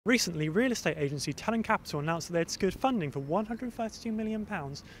Recently, real estate agency Talon Capital announced that they had secured funding for £132 million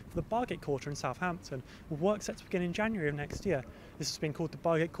for the Bargate Quater in Southampton, with work set to begin in January of next year. This has been called the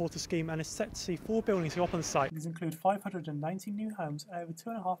Bargate Quater scheme and is set to see 4 buildings go up on the site. These include 590 new homes and over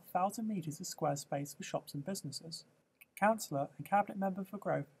 2,500 metres of square space for shops and businesses. Councillor and Cabinet Member for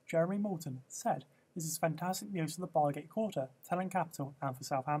Grove, Jeremy Moulton, said, "This is fantastic news for the Bargate Quater, Talon Capital and for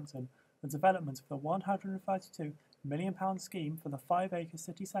Southampton. The development of the £132 million scheme for the 5-acre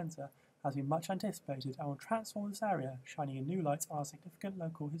city centre has been much anticipated and will transform this area, shining a new light on our significant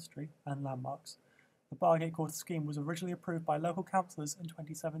local history and landmarks." The Bargate Quater scheme was originally approved by local councillors in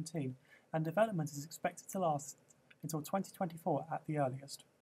 2017, and development is expected to last until 2024 at the earliest.